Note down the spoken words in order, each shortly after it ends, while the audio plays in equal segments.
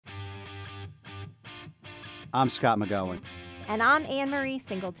I'm Scott McGowan. And I'm Anne-Marie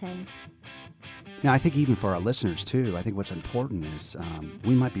Singleton. Now, I think even for our listeners, too, I think what's important is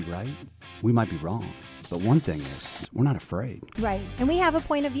we might be right, we might be wrong. But one thing is, we're not afraid. Right. And we have a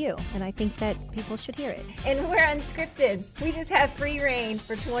point of view, and I think that people should hear it. And we're unscripted. We just have free reign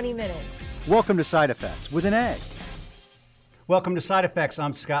for 20 minutes. Welcome to Side Effects with an A. Welcome to Side Effects.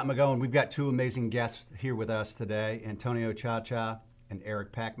 I'm Scott McGowan. We've got two amazing guests here with us today, Antonio Cha-Cha and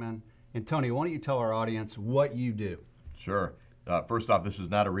Eric Pachman. Antonio, why don't you tell our audience what you do? Sure. First off, this is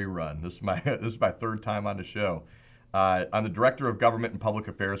not a rerun. This is my third time on the show. I'm the Director of Government and Public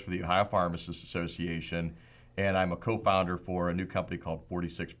Affairs for the Ohio Pharmacists Association, and I'm a co-founder for a new company called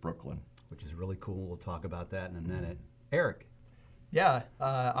 46 Brooklyn. Which is really cool. We'll talk about that in a minute. Eric. Yeah,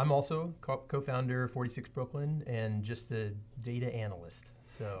 I'm also co-founder of 46 Brooklyn and just a data analyst.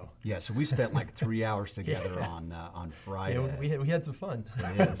 So yeah, so we spent like 3 hours together on Friday. Yeah, we had some fun.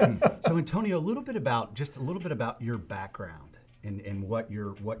 So Antonio, a little bit about your background and what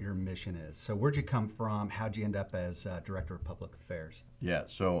your mission is. So where'd you come from? How'd you end up as Director of Public Affairs? Yeah,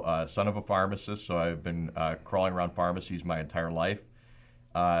 so son of a pharmacist, so I've been crawling around pharmacies my entire life.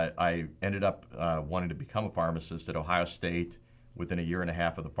 I ended up wanting to become a pharmacist at Ohio State. Within a year and a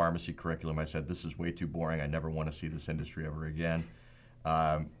half of the pharmacy curriculum, I said, this is way too boring. I never want to see this industry ever again.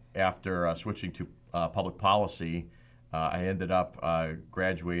 After switching to public policy, I ended up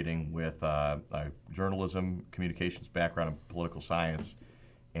graduating with a journalism, communications background, and political science,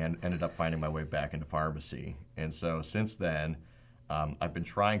 and ended up finding my way back into pharmacy. And so since then, I've been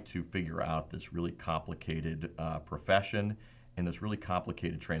trying to figure out this really complicated profession and this really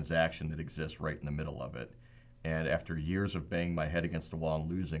complicated transaction that exists right in the middle of it. And after years of banging my head against the wall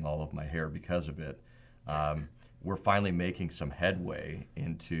and losing all of my hair because of it, we're finally making some headway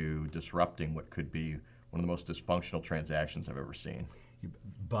into disrupting what could be one of the most dysfunctional transactions I've ever seen.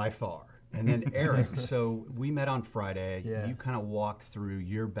 By far. And then Eric, so we met on Friday. Yeah. You kind of walked through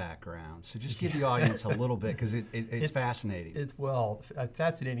your background. So just give the audience a little bit, because it's fascinating.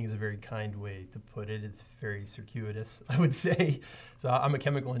 Fascinating is a very kind way to put it. It's very circuitous, I would say. So I'm a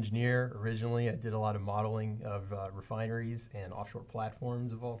chemical engineer originally. I did a lot of modeling of refineries and offshore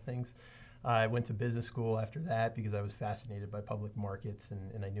platforms, of all things. I went to business school after that because I was fascinated by public markets,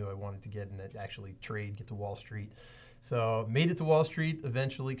 and I knew I wanted to get in it, actually trade, get to Wall Street. So made it to Wall Street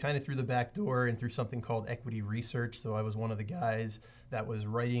eventually, kind of through the back door and through something called equity research. So I was one of the guys that was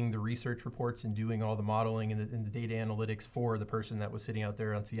writing the research reports and doing all the modeling and the data analytics for the person that was sitting out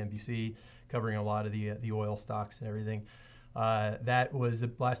there on CNBC, covering a lot of the oil stocks and everything. That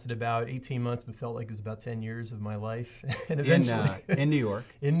lasted about 18 months, but felt like it was about 10 years of my life. And eventually, in New York.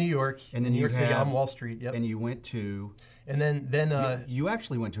 In New York, and then New York City, on Wall Street. Yep. And you went to. And then you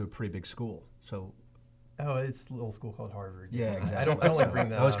actually went to a pretty big school. So. Oh, it's a little school called Harvard. Yeah, exactly. I don't like bring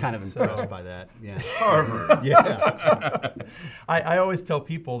that up. I was kind of impressed by that. Yeah. Harvard. Yeah. I always tell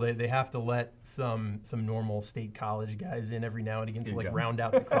people they have to let some normal state college guys in every now and again to round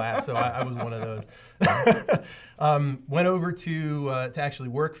out the class. So I was one of those. Went over to actually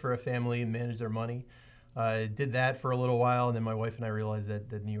work for a family and manage their money. Did that for a little while, and then my wife and I realized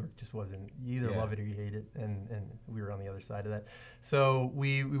that New York just wasn't, you either love it or you hate it, and we were on the other side of that. So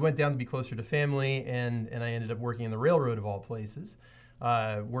we went down to be closer to family, and I ended up working in the railroad of all places.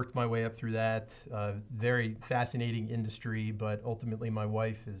 Worked my way up through that. Very fascinating industry, but ultimately my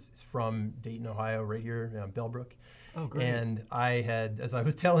wife is from Dayton, Ohio, right here, Bellbrook. Oh, great. And I had, as I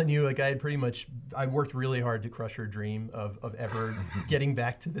was telling you, I worked really hard to crush her dream of ever getting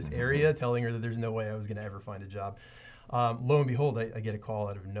back to this area, telling her that there's no way I was going to ever find a job. Lo and behold, I get a call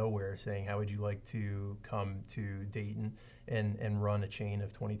out of nowhere saying, how would you like to come to Dayton and run a chain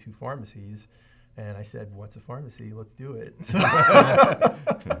of 22 pharmacies? And I said, what's a pharmacy? Let's do it.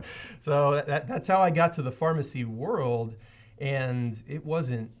 So that's how I got to the pharmacy world. And it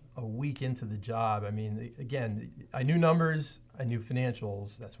wasn't a week into the job. I mean, again, I knew numbers, I knew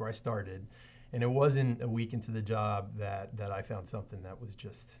financials. That's where I started. And it wasn't a week into the job that I found something that was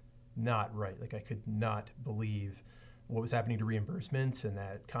just not right. Like, I could not believe what was happening to reimbursements, and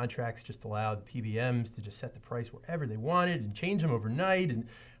that contracts just allowed PBMs to just set the price wherever they wanted and change them overnight. And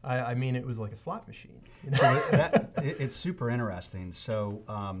I mean, it was like a slot machine. You know? It's super interesting. So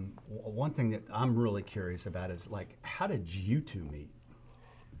one thing that I'm really curious about is, like, how did you two meet?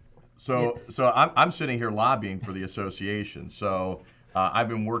 So I'm sitting here lobbying for the association. So I've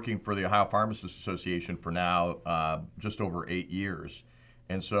been working for the Ohio Pharmacists Association for now just over 8 years.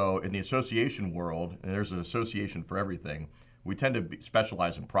 And so in the association world, and there's an association for everything, we tend to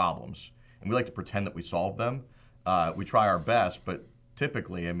specialize in problems. And we like to pretend that we solve them. We try our best, but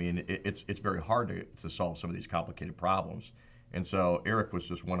typically, I mean, it's very hard to solve some of these complicated problems. And so Eric was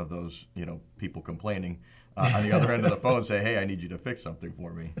just one of those, people complaining on the other end of the phone, say, "Hey, I need you to fix something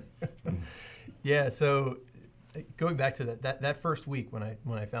for me." Yeah. So going back to that first week when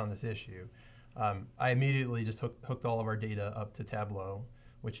I found this issue, I immediately just hooked all of our data up to Tableau,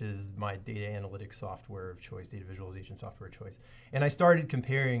 which is my data analytics software of choice, data visualization software of choice. And I started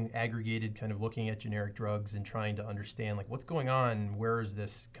comparing aggregated, kind of looking at generic drugs and trying to understand like what's going on, where is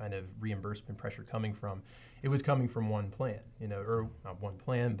this kind of reimbursement pressure coming from? It was coming from one plan, or not one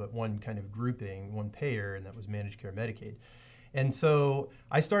plan, but one kind of grouping, one payer, and that was managed care Medicaid. And so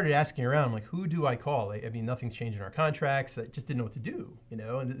I started asking around, like, who do I call? I mean, nothing's changed in our contracts. I just didn't know what to do,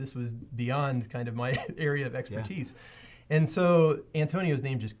 and this was beyond kind of my area of expertise. Yeah. And so Antonio's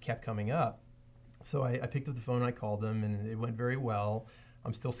name just kept coming up. So I picked up the phone, I called him, and it went very well.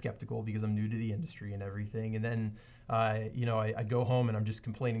 I'm still skeptical because I'm new to the industry and everything. And then, I go home and I'm just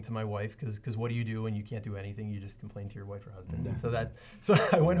complaining to my wife because what do you do when you can't do anything? You just complain to your wife or husband. Mm-hmm. And so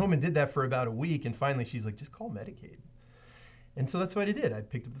I went home and did that for about a week. And finally she's like, just call Medicaid. And so that's what I did. I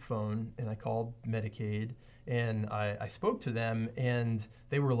picked up the phone and I called Medicaid and I spoke to them and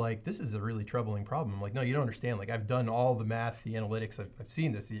they were like, this is a really troubling problem. I'm like, no, you don't understand. Like I've done all the math, the analytics. I've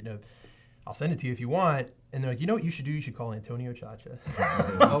seen this, I'll send it to you if you want. And they're like, you know what you should do? You should call Antonio Chacha.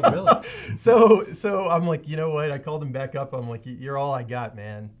 Oh, really? So I'm like, you know what? I called him back up. I'm like, you're all I got,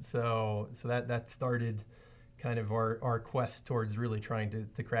 man. So that started kind of our quest towards really trying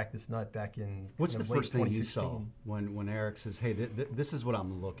to crack this nut back in. What's the first thing you saw when Eric says, "Hey, this is what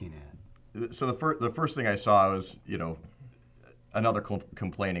I'm looking at"? So the first thing I saw was another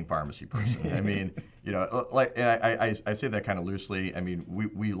complaining pharmacy person. I mean, and I say that kind of loosely. I mean,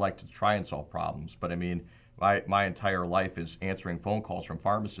 we like to try and solve problems, but I mean, my entire life is answering phone calls from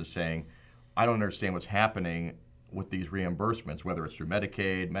pharmacists saying, "I don't understand what's happening with these reimbursements, whether it's through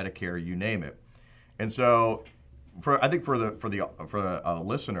Medicaid, Medicare, you name it." And so, I think for the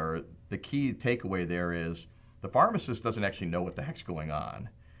listener, the key takeaway there is the pharmacist doesn't actually know what the heck's going on.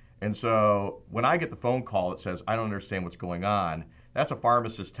 And so when I get the phone call that says, "I don't understand what's going on," that's a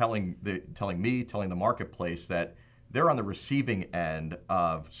pharmacist telling the marketplace that they're on the receiving end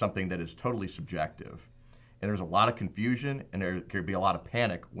of something that is totally subjective. And there's a lot of confusion and there could be a lot of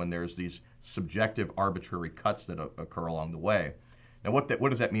panic when there's these subjective arbitrary cuts that occur along the way. Now, what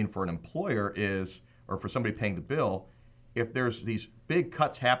does that mean for an employer is, or for somebody paying the bill, if there's these big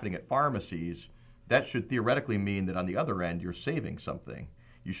cuts happening at pharmacies, that should theoretically mean that on the other end, you're saving something.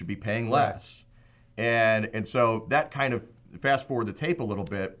 You should be paying less. And so that kind of, fast forward the tape a little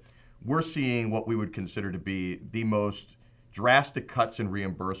bit, we're seeing what we would consider to be the most drastic cuts in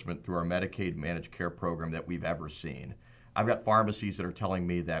reimbursement through our Medicaid managed care program that we've ever seen. I've got pharmacies that are telling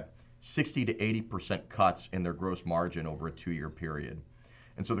me that 60 to 80% cuts in their gross margin over a 2-year period.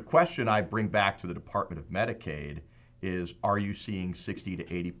 And so the question I bring back to the Department of Medicaid is, are you seeing 60 to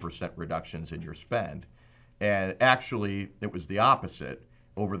 80% reductions in your spend? And actually, it was the opposite.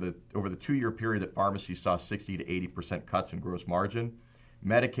 Over the 2-year period that pharmacies saw 60 to 80% cuts in gross margin,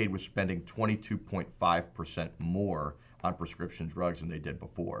 Medicaid was spending 22.5% more on prescription drugs than they did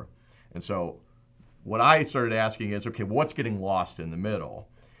before. And so what I started asking is, okay, what's getting lost in the middle?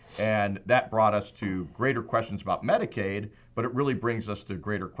 And that brought us to greater questions about Medicaid, but it really brings us to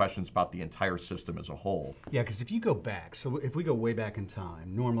greater questions about the entire system as a whole. Yeah, because if you go back, so if we go way back in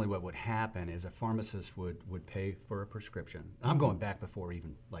time, normally what would happen is a pharmacist would pay for a prescription. I'm going back before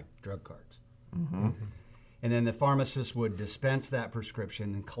even like drug cards. Mm-hmm. And then the pharmacist would dispense that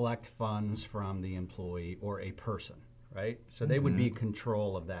prescription and collect funds from the employee or a person, right? So they would be in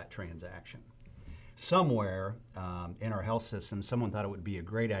control of that transaction. Somewhere in our health system, someone thought it would be a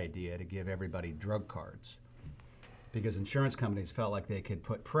great idea to give everybody drug cards because insurance companies felt like they could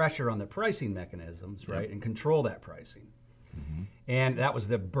put pressure on the pricing mechanisms, right, and control that pricing. Mm-hmm. And that was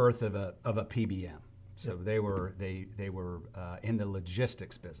the birth of a PBM. So they were in the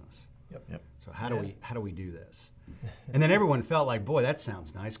logistics business. Yep. So how do we do this? And then everyone felt like, boy, that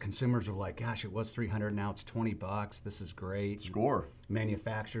sounds nice. Consumers were like, gosh, it was $300, now it's $20. This is great. Score.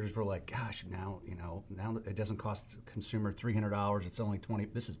 Manufacturers were like, gosh, now it doesn't cost the consumer $300. It's only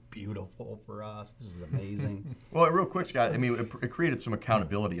 $20. This is beautiful for us. This is amazing. Well, real quick, Scott. I mean, it created some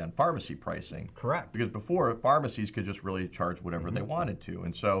accountability on pharmacy pricing. Correct. Because before, pharmacies could just really charge whatever they wanted to,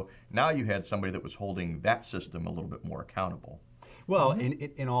 and so now you had somebody that was holding that system a little bit more accountable. Well,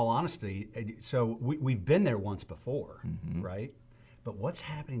 in all honesty, so we've been there once before, right? But what's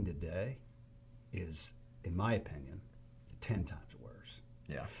happening today is, in my opinion, 10 times worse.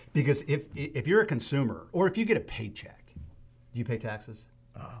 Yeah. Because if you're a consumer, or if you get a paycheck, do you pay taxes?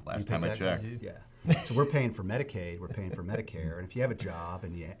 Last time I checked. Yeah. So we're paying for Medicaid, we're paying for Medicare, and if you have a job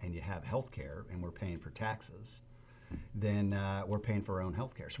and you have health care and we're paying for taxes, then we're paying for our own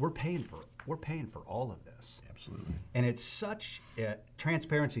health care. So we're paying for all of this. Absolutely. And it's such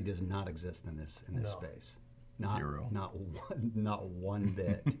transparency does not exist in this No. space. Not, Zero. Not one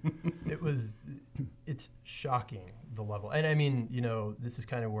bit. It's shocking, the level. And I mean, you know, this is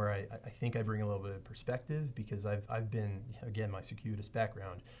kind of where I think I bring a little bit of perspective, because I've been, again, my circuitous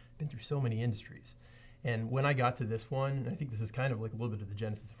background, been through so many industries. And when I got to this one, and I think this is kind of like a little bit of the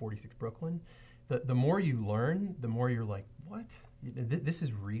genesis of 46 Brooklyn, the more you learn, the more you're like, what? This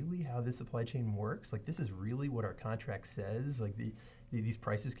is really how this supply chain works? Like, this is really what our contract says? Like, these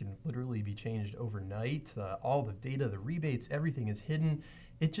prices can literally be changed overnight. All the data, the rebates, everything is hidden.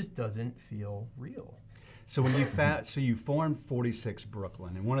 It just doesn't feel real. So when you formed 46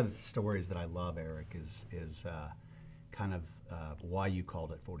 Brooklyn, and one of the stories that I love, Eric, is kind of why you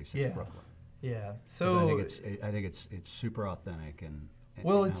called it 46 Brooklyn. Yeah. 'Cause So I think it's super authentic and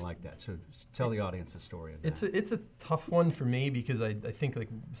Well, and I like that. So tell the audience the story of that. it's a tough one for me, because I think, like,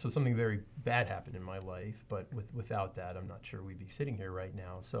 so something very bad happened in my life, but without that, I'm not sure we'd be sitting here right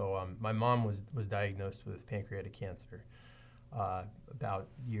now. So my mom was diagnosed with pancreatic cancer about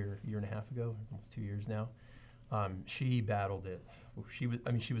year and a half ago, almost 2 years now. She battled it. She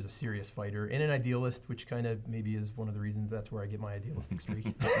was a serious fighter and an idealist, which kind of maybe is one of the reasons that's where I get my idealistic streak.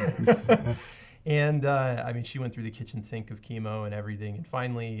 And she went through the kitchen sink of chemo and everything. And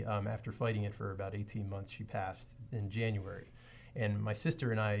finally, after fighting it for about 18 months, she passed in January. And my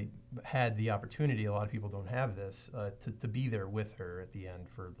sister and I had the opportunity, a lot of people don't have this, to be there with her at the end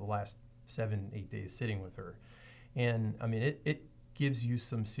for the last 7-8 days sitting with her. And I mean, it gives you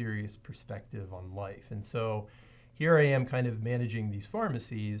some serious perspective on life. And so here I am kind of managing these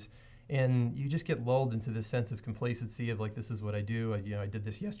pharmacies, and you just get lulled into this sense of complacency of, like, this is what I do. I did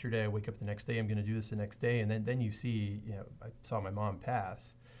this yesterday. I wake up the next day. I'm going to do this the next day. And then you see, I saw my mom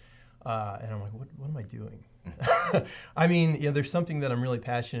pass, and I'm like, what am I doing? I mean, there's something that I'm really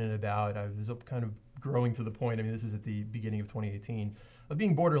passionate about. I was kind of growing to the point. I mean, this is at the beginning of 2018, of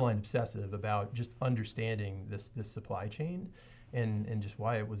being borderline obsessive about just understanding this supply chain, and just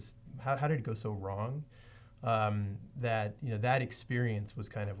why it was. How did it go so wrong? That experience was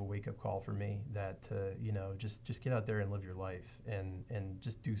kind of a wake-up call for me, that just get out there and live your life, and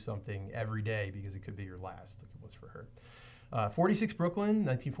just do something every day, because it could be your last, like it was for her. 46 Brooklyn,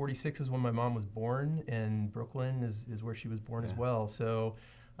 1946 is when my mom was born, and Brooklyn is where she was born as well. So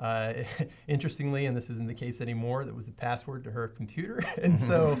interestingly, and this isn't the case anymore, that was the password to her computer. And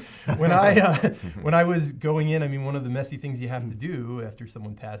so when I was going in, I memean, one of the messy things you have to do after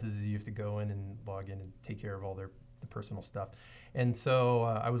someone passes is you have to go in and log in and take care of all the personal stuff. And so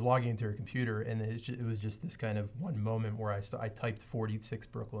I was logging into her computer, and it was just this kind of one moment where I typed 46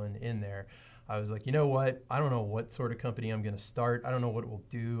 Brooklyn in there. I was like, you know what? I don't know what sort of company I'm going to start. I don't know what it will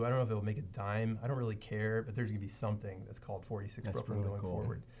do. I don't know if it will make a dime. I don't really care, but there's going to be something that's called 46 Brooklyn really going cool.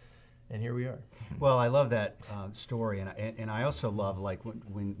 forward. And here we are. Well, I love that story, and I also love, like,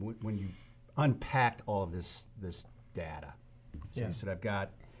 when you unpacked all of this data. So you said I've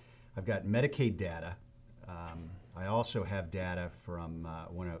got Medicaid data. I also have data from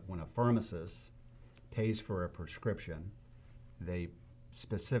when a pharmacist pays for a prescription, they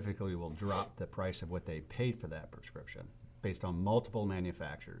specifically will drop the price of what they paid for that prescription based on multiple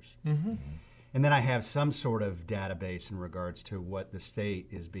manufacturers. Mm-hmm. And then I have some sort of database in regards to what the state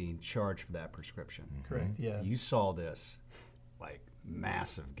is being charged for that prescription. Correct, yeah. You saw this, like,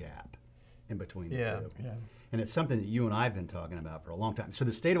 massive gap in between the two. Yeah. And it's something that you and I have been talking about for a long time. So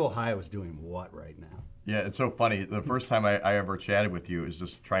the state of Ohio is doing what right now? Yeah, it's so funny. The first time I ever chatted with you is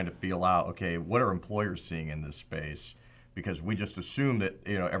just trying to feel out, okay, what are employers seeing in this space? Because we just assume that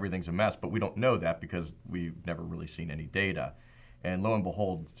everything's a mess, but we don't know that because we've never really seen any data. And lo and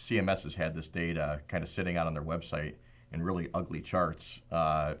behold, CMS has had this data kind of sitting out on their website in really ugly charts,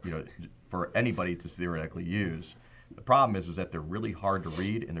 for anybody to theoretically use. The problem is that they're really hard to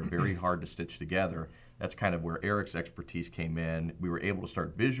read and they're very hard to stitch together. That's kind of where Eric's expertise came in. We were able to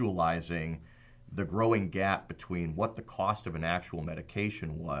start visualizing the growing gap between what the cost of an actual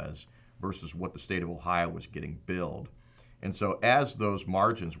medication was versus what the state of Ohio was getting billed. And so as those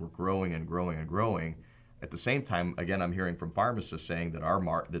margins were growing and growing and growing, at the same time, again, I'm hearing from pharmacists saying that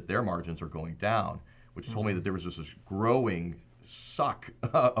that their margins are going down, which told me that there was just this growing suck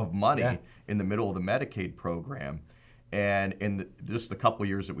of money in the middle of the Medicaid program. And in just the couple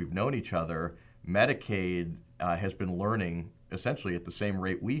years that we've known each other, Medicaid has been learning essentially at the same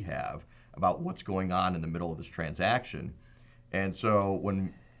rate we have about what's going on in the middle of this transaction. And so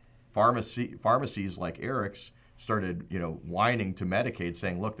when pharmacies like Eric's started, whining to Medicaid,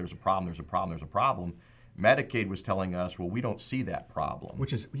 saying, "Look, there's a problem. Medicaid was telling us, well, we don't see that problem.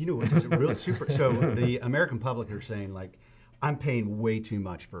 Which is, which is really super. So the American public are saying, like, I'm paying way too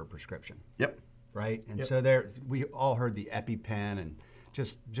much for a prescription. Yep. Right? And Yep. so we all heard the EpiPen and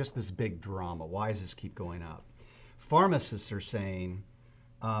just this big drama. Why does this keep going up? Pharmacists are saying,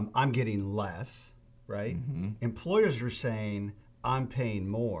 I'm getting less, right? Employers are saying, I'm paying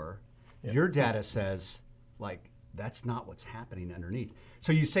more. Yep. Your data says, like, that's not what's happening underneath.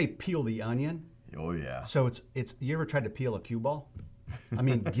 So you say peel the onion. Oh yeah. So it's you ever tried to peel a cue ball? I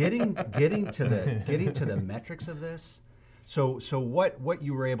mean, getting to the metrics of this. So what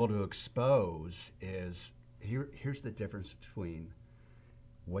you were able to expose is here's the difference between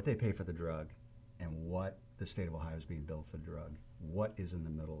what they pay for the drug and what the state of Ohio is being billed for the drug. What is in the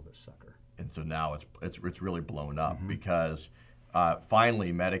middle of this sucker? And so now it's really blown up because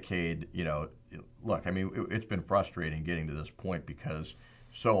finally Medicaid, look, I mean, it's been frustrating getting to this point because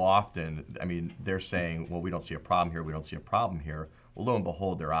so often, I mean, they're saying, well, we don't see a problem here, we don't see a problem here. Well, lo and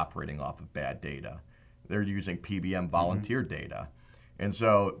behold, they're operating off of bad data. They're using PBM volunteer data. And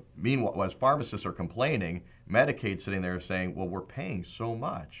so, meanwhile, as pharmacists are complaining, Medicaid's sitting there saying, well, we're paying so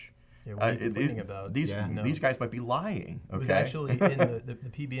much. Yeah, what are you complaining about? These No. these guys might be lying. Okay? It was actually in the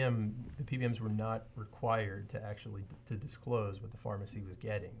PBM. The PBMs were not required to actually to disclose what the pharmacy was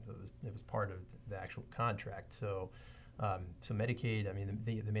getting. So it was part of the actual contract. So Medicaid, I mean,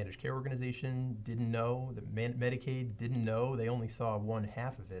 the managed care organization didn't know. Medicaid didn't know. They only saw one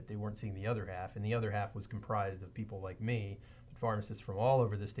half of it. They weren't seeing the other half, and the other half was comprised of people like me, pharmacists from all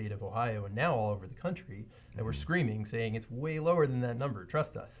over the state of Ohio and now all over the country that were screaming, saying it's way lower than that number.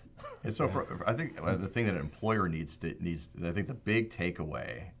 Trust us. And so I think the thing that an employer needs, I think the big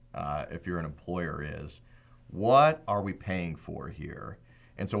takeaway, if you're an employer, is what are we paying for here?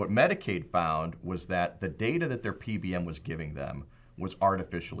 And so what Medicaid found was that the data that their PBM was giving them was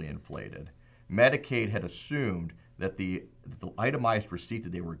artificially inflated. Medicaid had assumed that the itemized receipt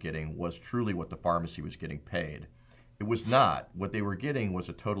that they were getting was truly what the pharmacy was getting paid. It was not. What they were getting was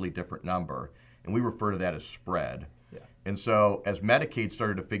a totally different number, and we refer to that as spread. Yeah. And so as Medicaid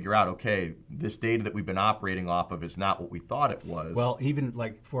started to figure out, okay, this data that we've been operating off of is not what we thought it was. Well, even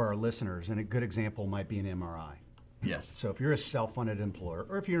like for our listeners, and a good example might be an MRI. Yes. So if you're a self-funded employer,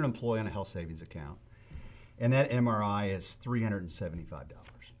 or if you're an employee on a health savings account, and that MRI is $375,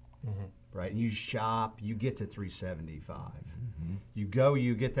 right? And you shop, you get to $375. You go,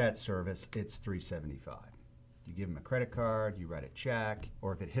 you get that service, it's $375. You give them a credit card, you write a check,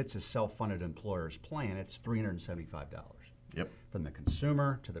 or if it hits a self-funded employer's plan, it's $375. Yep. From the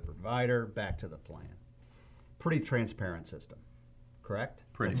consumer to the provider, back to the plan. Pretty transparent system, correct?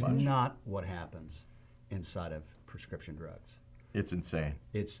 Pretty That's much. not what happens inside of prescription drugs. It's insane.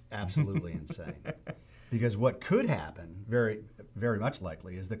 It's absolutely insane. Because what could happen, very, very much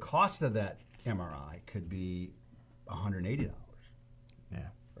likely, is the cost of that MRI could be $180. Yeah.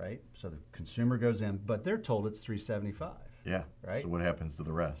 Right? So the consumer goes in, but they're told it's $375. Yeah. Right? So what happens to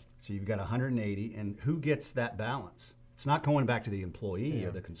the rest? So you've got 180, and who gets that balance? It's not going back to the employee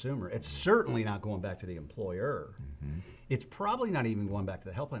or the consumer. It's certainly not going back to the employer. It's probably not even going back to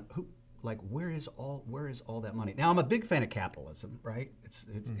the health plan. Where is all that money? Now, I'm a big fan of capitalism, right?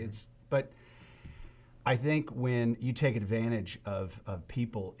 But I think when you take advantage of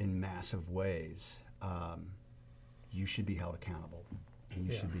people in massive ways, you should be held accountable. And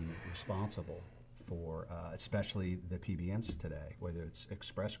you should be responsible for, especially the PBMs today, whether it's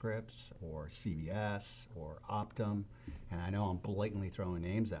Express Scripts or CVS or Optum. And I know I'm blatantly throwing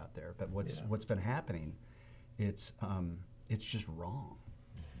names out there, but what's been happening, it's just wrong.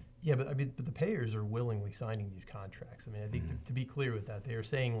 Yeah, but the payers are willingly signing these contracts. I mean, I think to be clear with that, they are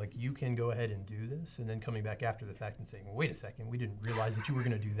saying, like, you can go ahead and do this, and then coming back after the fact and saying, well, wait a second, we didn't realize that you were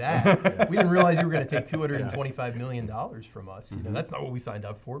going to do that. We didn't realize you were going to take $225 million from us. You know, that's not what we signed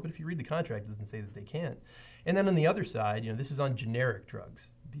up for. But if you read the contract, it doesn't say that they can't. And then on the other side, this is on generic drugs.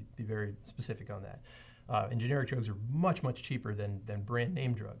 Be very specific on that. And generic drugs are much, much cheaper than brand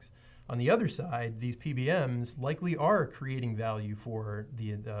name drugs. On the other side, these PBMs likely are creating value for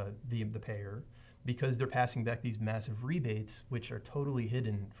the payer because they're passing back these massive rebates, which are totally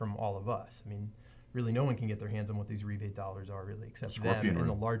hidden from all of us. I mean, really, no one can get their hands on what these rebate dollars are, really, except Scorpion them and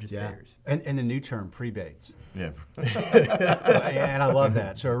the largest payers. And the new term, prebates. Yeah. And I love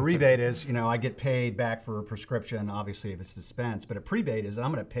that. So a rebate is, I get paid back for a prescription, obviously, if it's dispensed, but a prebate is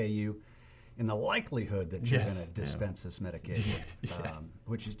I'm going to pay you in the likelihood that you're going to dispense this medication,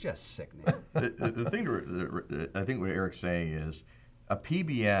 which is just sickening. the thing I think what Eric's saying is a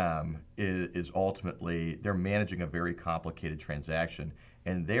PBM is ultimately, they're managing a very complicated transaction,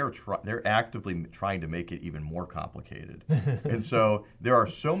 and they're actively trying to make it even more complicated. And so there are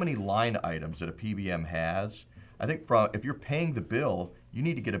so many line items that a PBM has. I think if you're paying the bill, you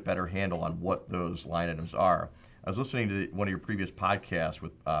need to get a better handle on what those line items are. I was listening to one of your previous podcasts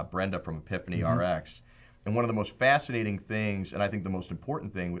with Brenda from Epiphany RX, and one of the most fascinating things, and I think the most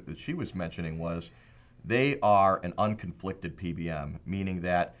important thing that she was mentioning was they are an unconflicted PBM, meaning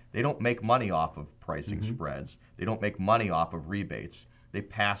that they don't make money off of pricing spreads. They don't make money off of rebates. They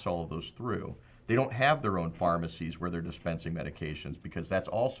pass all of those through. They don't have their own pharmacies where they're dispensing medications because that's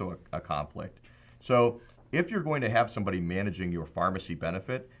also a conflict. So if you're going to have somebody managing your pharmacy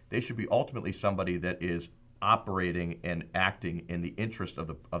benefit, they should be ultimately somebody that is operating and acting in the interest of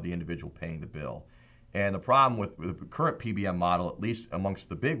the individual paying the bill. And the problem with the current PBM model, at least amongst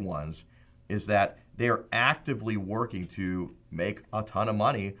the big ones, is that they are actively working to make a ton of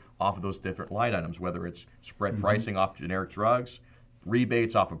money off of those different line items, whether it's spread pricing off generic drugs,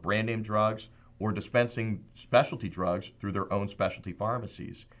 rebates off of brand name drugs, or dispensing specialty drugs through their own specialty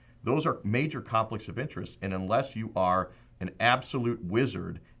pharmacies. Those are major conflicts of interest, and unless you are an absolute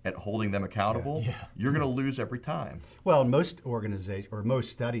wizard at holding them accountable, you're going to lose every time. Well, most organizations or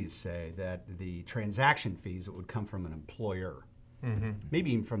most studies say that the transaction fees that would come from an employer,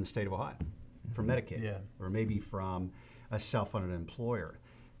 maybe even from the state of Ohio, from Medicaid, or maybe from a self-funded employer,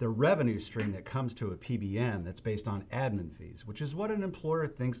 the revenue stream that comes to a PBM that's based on admin fees, which is what an employer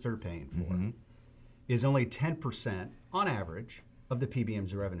thinks they're paying for, is only 10% on average of the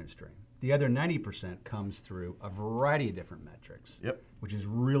PBM's revenue stream. The other 90% comes through a variety of different metrics, which is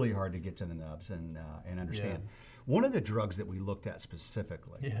really hard to get to the nubs and understand. One of the drugs that we looked at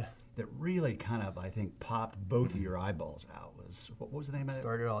specifically that really kind of, I think, popped both of your eyeballs out was, what was the name of it?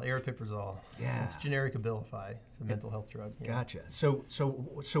 Started all, aripiprazole. Yeah. It's generic Abilify. It's a mental health drug. Gotcha. So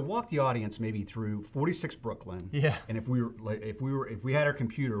walk the audience maybe through 46 Brooklyn. And if we had our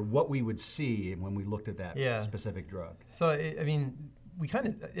computer, what we would see when we looked at that specific drug. So I mean,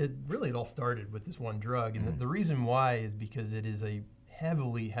 it all started with this one drug, and the reason why is because it is a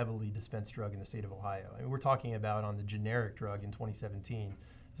heavily dispensed drug in the state of Ohio. I mean, we're talking about on the generic drug in 2017,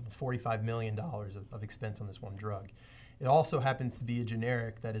 it's almost $45 million of expense on this one drug. It also happens to be a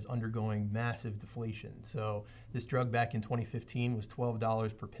generic that is undergoing massive deflation. So this drug back in 2015 was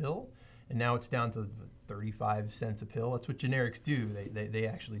 $12 per pill, and now it's down to 35 cents a pill. That's what generics do. They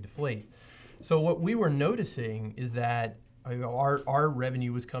actually deflate. So what we were noticing is that our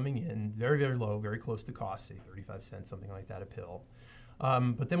revenue was coming in very, very low, very close to cost, say 35 cents, something like that a pill.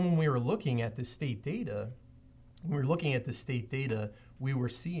 But then when we were looking at the state data, we were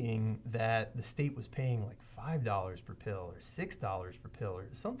seeing that the state was paying like $5 per pill or $6 per pill or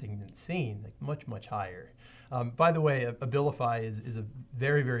something insane, like much higher. By the way, Abilify is a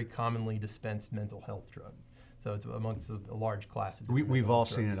very, very commonly dispensed mental health drug. So it's amongst a large class of We've all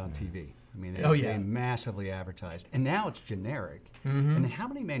seen it on TV. I mean, they massively advertised. And now it's generic. And how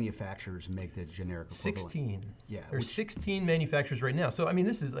many manufacturers make the generic equivalent? 16. Yeah. There's 16 manufacturers right now. So, I mean,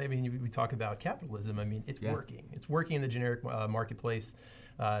 we talk about capitalism. I mean, it's working. It's working in the generic marketplace.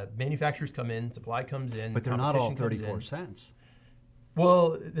 Manufacturers come in, supply comes in. But they're not all 34 cents.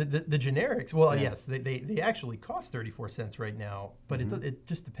 Well, the generics, yes, they actually cost 34 cents right now, but it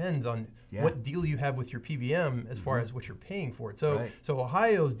just depends on what deal you have with your PBM as far as what you're paying for it. So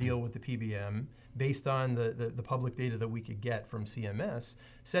Ohio's deal with the PBM, based on the public data that we could get from CMS,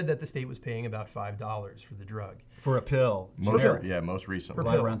 said that the state was paying about $5 for the drug. For a pill. Most recently.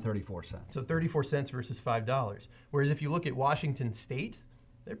 Right around 34 cents. So 34 cents versus $5. Whereas if you look at Washington State,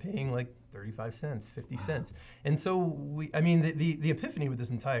 they're paying like 35 cents, 50 cents. And so the epiphany with this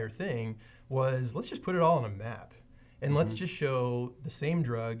entire thing was, let's just put it all on a map. And let's just show the same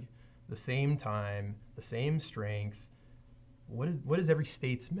drug, the same time, the same strength. What is every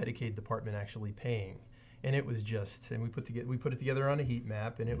state's Medicaid department actually paying? And it was and we put it together on a heat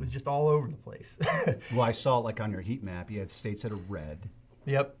map, and it was just all over the place. Well, I saw like on your heat map, you had states that are red.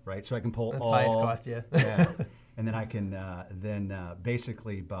 Yep. Right, so I can pull That's all. highest cost, yeah. And then I can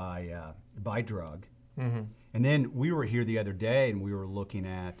basically by drug. And then we were here the other day, and we were looking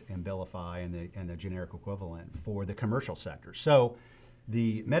at Abilify and the generic equivalent for the commercial sector. So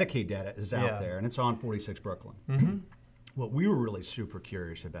the Medicaid data is out there, and it's on 46 Brooklyn. What we were really super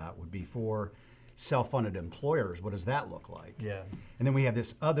curious about would be for self-funded employers, what does that look like? And then we have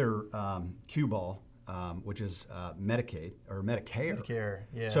this other Q-ball, which is Medicaid or Medicare.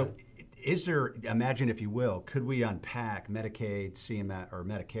 So is there, imagine if you will, could we unpack Medicaid, CMS, or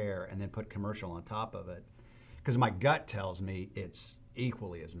Medicare and then put commercial on top of it? Because my gut tells me it's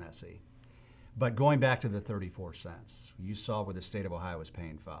equally as messy. But going back to the 34 cents, you saw where the state of Ohio was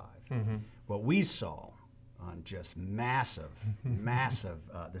paying $5. What we saw on just massive, massive,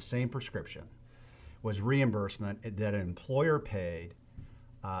 the same prescription was reimbursement that an employer paid.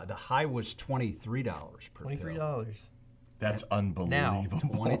 The high was $23 per pill. $23. That's unbelievable.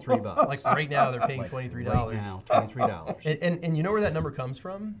 23 bucks. Like right now, they're paying $23. Right now, $23. And you know where that number comes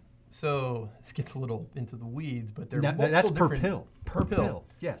from? So this gets a little into the weeds, but there are Now, multiple that's per different- pill. Per pill.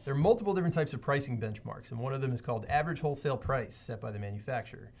 Yes. There are multiple different types of pricing benchmarks, and one of them is called average wholesale price set by the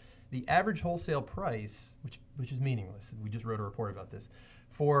manufacturer. The average wholesale price, which is meaningless, we just wrote a report about this,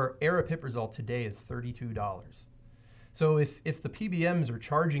 for aripiprazole today is $32. So if the PBMs are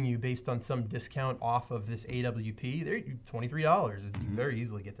charging you based on some discount off of this AWP, they're $23. You can very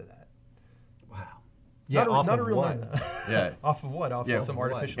easily get to that. Wow. Yeah, off not of a real what? number. Yeah. Off of what? Off Yeah, of some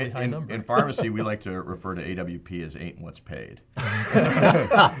what? artificially high number. In pharmacy, we like to refer to AWP as ain't what's paid.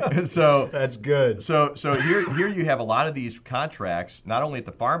 And so That's good. So here you have a lot of these contracts, not only at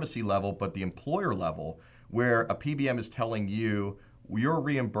the pharmacy level, but the employer level, where a PBM is telling you your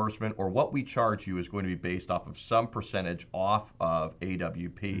reimbursement or what we charge you is going to be based off of some percentage off of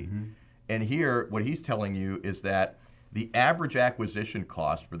AWP. And here, what he's telling you is that the average acquisition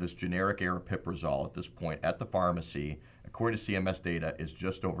cost for this generic aripiprazole at this point at the pharmacy, according to CMS data, is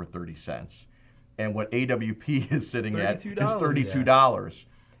just over 30 cents. And what AWP is sitting at is $32.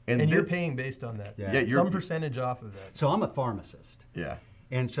 And you're paying based on that. Yeah. Yeah, you're- Some percentage off of that. So I'm a pharmacist. Yeah.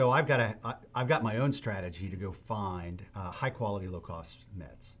 And so I've got my own strategy to go find high quality, low cost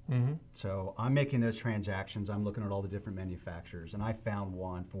meds. So I'm making those transactions. I'm looking at all the different manufacturers, and I found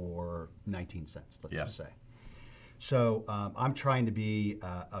one for 19 cents. Let's Yeah. just say. So I'm trying to be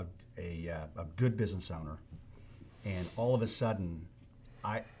a good business owner, and all of a sudden,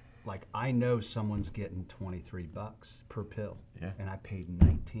 I know someone's getting $23 per pill, Yeah. and I paid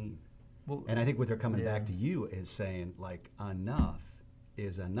 19. Well, And I think what they're coming Yeah. back to you is saying, like, enough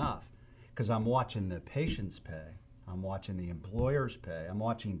is enough. Because I'm watching the patients pay, I'm watching the employers pay, I'm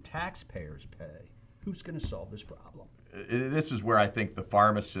watching taxpayers pay. Who's going to solve this problem? This is where I think the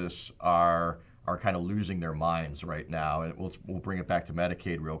pharmacists are kind of losing their minds right now, and we'll bring it back to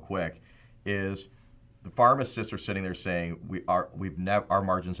Medicaid real quick. Is the pharmacists are sitting there saying our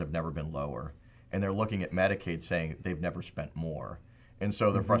margins have never been lower, and they're looking at Medicaid saying they've never spent more, and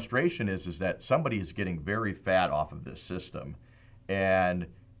so the frustration is that somebody is getting very fat off of this system, and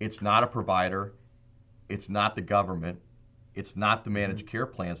it's not a provider, it's not the government, it's not the managed care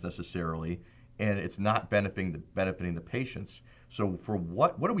plans necessarily, and it's not benefiting the patients. So for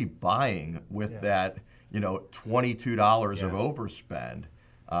what are we buying with that $22 of overspend?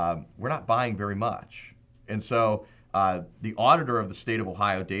 We're not buying very much. And so the auditor of the state of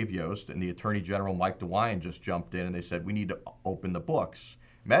Ohio, Dave Yost, and the Attorney General, Mike DeWine, just jumped in and they said, we need to open the books.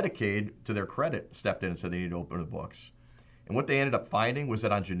 Medicaid, to their credit, stepped in and said they need to open the books. And what they ended up finding was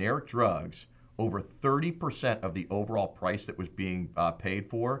that on generic drugs, over 30% of the overall price that was being paid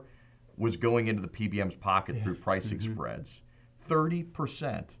for was going into the PBM's pocket through pricing spreads.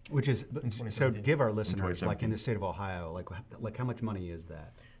 30%. Which is, so 2017. give our listeners, like 2017. in the state of Ohio, like how much money is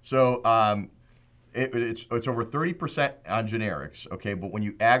that? So it's over 30% on generics, okay? But when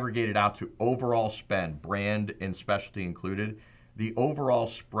you aggregate it out to overall spend, brand and specialty included, the overall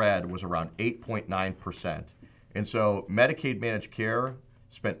spread was around 8.9%. And so Medicaid managed care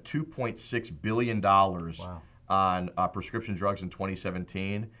spent $2.6 billion on prescription drugs in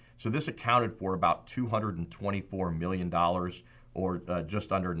 2017. So this accounted for about $224 million, or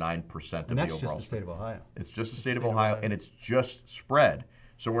just under 9% of the overall. And that's just the state of Ohio. It's just the state of Ohio, and it's just spread.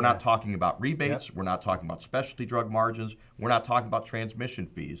 So we're not talking about rebates. Yep. We're not talking about specialty drug margins. We're not talking about transmission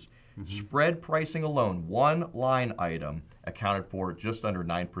fees. Spread pricing alone, one line item, accounted for just under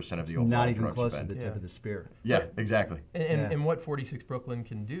 9% of the overall Not even drug close spend. to the tip of the spear. Yeah, exactly. And what 46 Brooklyn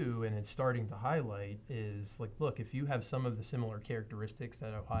can do, and it's starting to highlight, is like, look, if you have some of the similar characteristics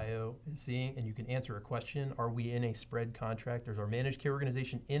that Ohio is seeing, and you can answer a question, are we in a spread contract, or is our managed care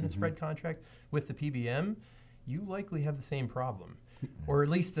organization in a spread contract with the PBM, you likely have the same problem. Or at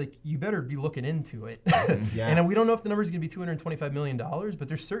least you better be looking into it. Yeah. And we don't know if the number is going to be $225 million, but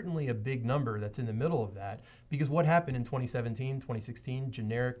there's certainly a big number that's in the middle of that. Because what happened in 2017, 2016,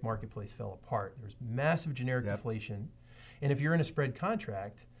 generic marketplace fell apart. There was massive generic deflation. And if you're in a spread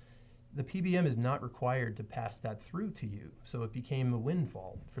contract, the PBM is not required to pass that through to you. So it became a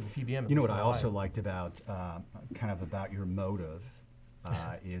windfall for the PBM. You know what I also liked about about your motive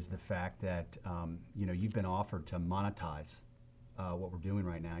is the fact that you've been offered to monetize what we're doing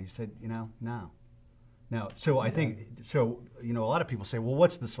right now. You said, no. Now, so I think, a lot of people say, well,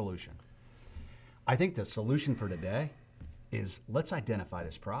 what's the solution? I think the solution for today is let's identify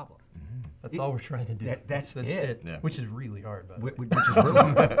this problem. That's all we're trying to do. That's it. Yeah. Which is really hard, by the way. Which is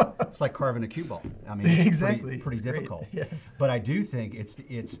really it's like carving a cue ball. I mean, it's Exactly. pretty It's great. difficult. Yeah. But I do think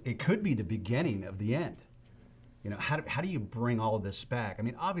it could be the beginning of the end. You know, how do you bring all of this back? I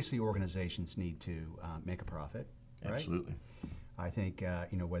mean, obviously organizations need to make a profit, right? Absolutely. I think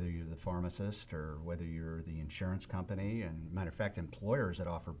you know, whether you're the pharmacist or whether you're the insurance company, and matter of fact, employers that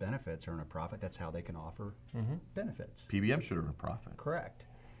offer benefits earn a profit. That's how they can offer benefits. PBM should earn a profit. Correct.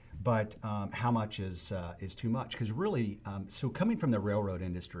 But how much is too much? Because really, so coming from the railroad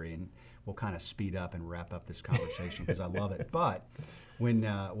industry, and we'll kind of speed up and wrap up this conversation because I love it. But when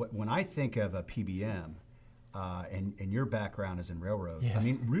I think of a PBM, and your background is in railroad, Yeah. I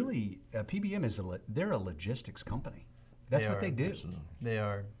mean, really, PBM is they're a logistics company. That's what they do. Absolutely. They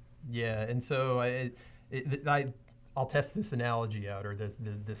are, yeah. And so I'll test this analogy out, or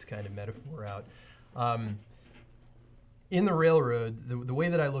this kind of metaphor out. In the railroad, the way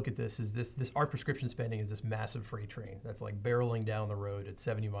that I look at this is this our prescription spending is this massive freight train that's like barreling down the road at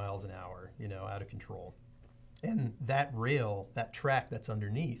 70 miles an hour, you know, out of control. And that rail, that track that's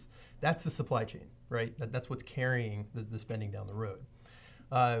underneath, that's the supply chain, right? That's what's carrying the spending down the road.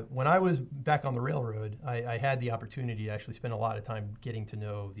 When I was back on the railroad, I had the opportunity to actually spend a lot of time getting to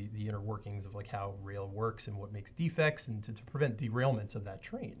know the inner workings of like how rail works and what makes defects and to prevent derailments of that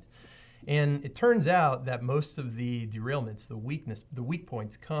train. And it turns out that most of the derailments, the weak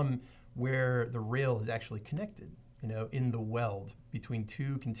points come where the rail is actually connected, you know, in the weld between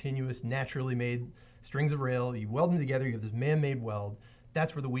two continuous naturally made strings of rail. You weld them together, you have this man-made weld.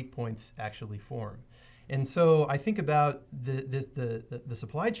 That's where the weak points actually form. And so I think about the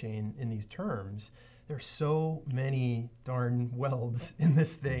supply chain in these terms. There's so many darn welds in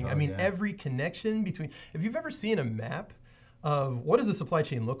this thing. I mean, every connection between, if you've ever seen a map of what does the supply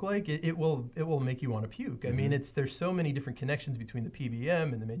chain look like, it will make you want to puke. I mean, there's so many different connections between the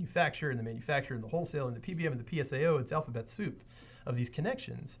PBM and the manufacturer and the wholesaler and the PBM and the PSAO. It's alphabet soup of these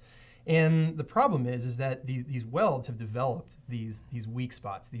connections. And the problem is that these welds have developed these weak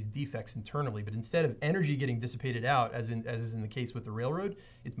spots, these defects internally. But instead of energy getting dissipated out, as is in the case with the railroad,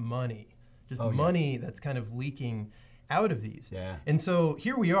 it's money, money that's kind of leaking out of these. Yeah. And so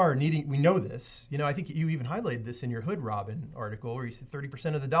here we are we know this. You know, I think you even highlighted this in your Hood Robin article where you said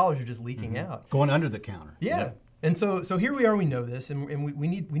 30% of the dollars are just leaking out. Going under the counter. Yeah. Yep. And so here we are, we know this, and we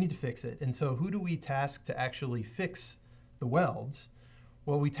need to fix it. And so who do we task to actually fix the welds?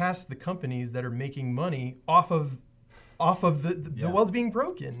 Well, we task the companies that are making money off of the welds being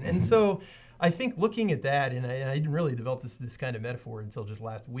broken. And so I think looking at that, and I didn't really develop this kind of metaphor until just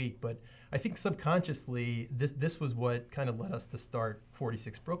last week, but I think subconsciously this was what kind of led us to start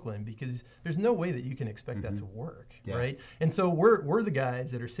 46 Brooklyn, because there's no way that you can expect that to work, right? And so we're the guys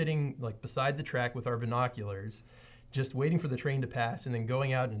that are sitting like beside the track with our binoculars, just waiting for the train to pass and then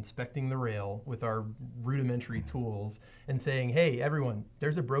going out and inspecting the rail with our rudimentary tools and saying, hey, everyone,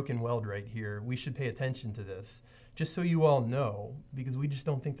 there's a broken weld right here. We should pay attention to this, just so you all know, because we just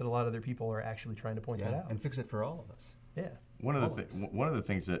don't think that a lot of other people are actually trying to point that out. And fix it for all of us. Yeah. One of the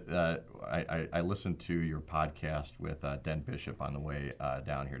things that I listened to your podcast with Den Bishop on the way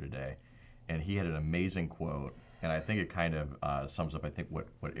down here today, and he had an amazing quote, and I think it kind of sums up, I think,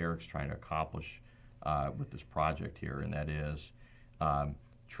 what Eric's trying to accomplish with this project here, and that is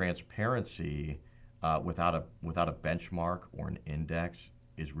transparency without a benchmark or an index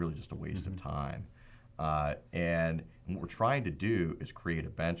is really just a waste of time. And what we're trying to do is create a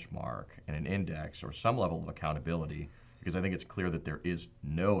benchmark and an index or some level of accountability, because I think it's clear that there is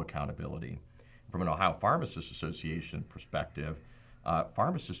no accountability. From an Ohio Pharmacists Association perspective,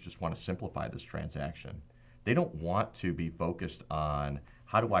 pharmacists just want to simplify this transaction. They don't want to be focused on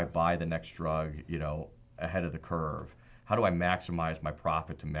how do I buy the next drug, you know, ahead of the curve? How do I maximize my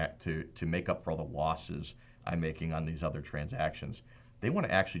profit to make up for all the losses I'm making on these other transactions? They want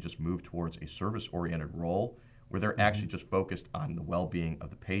to actually just move towards a service-oriented role where they're actually just focused on the well-being of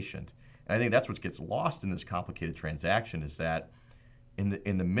the patient. And I think that's what gets lost in this complicated transaction, is that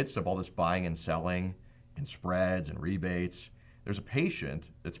in the midst of all this buying and selling and spreads and rebates, there's a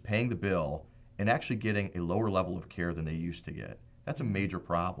patient that's paying the bill and actually getting a lower level of care than they used to get. That's a major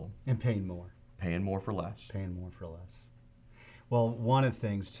problem. And paying more. Paying more for less. Paying more for less. Well, one of the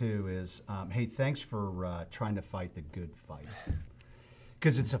things, too, is, hey, thanks for trying to fight the good fight.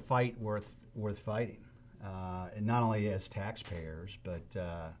 Because it's a fight worth fighting. And not only as taxpayers, but,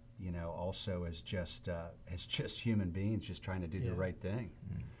 you know, also as just human beings just trying to do the right thing.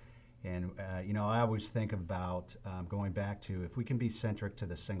 And, you know, I always think about going back to if we can be centric to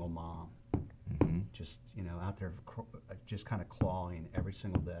the single mom, just, you know, out there just kind of clawing every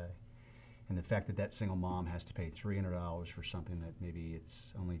single day. and the fact that that single mom has to pay $300 for something that maybe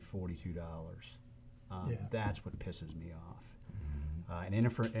it's only $42, that's what pisses me off. And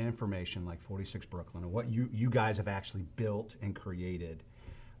information like 46 Brooklyn and what you guys have actually built and created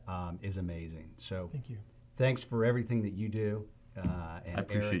is amazing. So Thank you. thanks for everything that you do. And I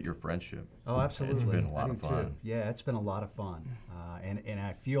appreciate Eric, your friendship. Oh, absolutely. It's been a I lot do of fun. too. Yeah, it's been a lot of fun. And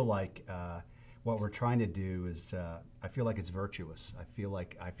I feel like what we're trying to do is, I feel like it's virtuous. I feel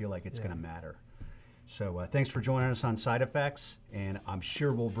like it's going to matter. So thanks for joining us on Side Effects, and I'm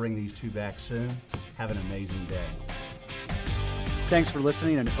sure we'll bring these two back soon. Have an amazing day. Thanks for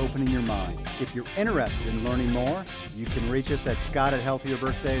listening and opening your mind. If you're interested in learning more, you can reach us at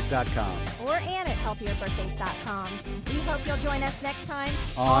scott@healthierbirthdays.com. Or Ann at healthierbirthdays.com. We hope you'll join us next time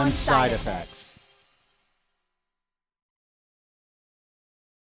On Side Effects.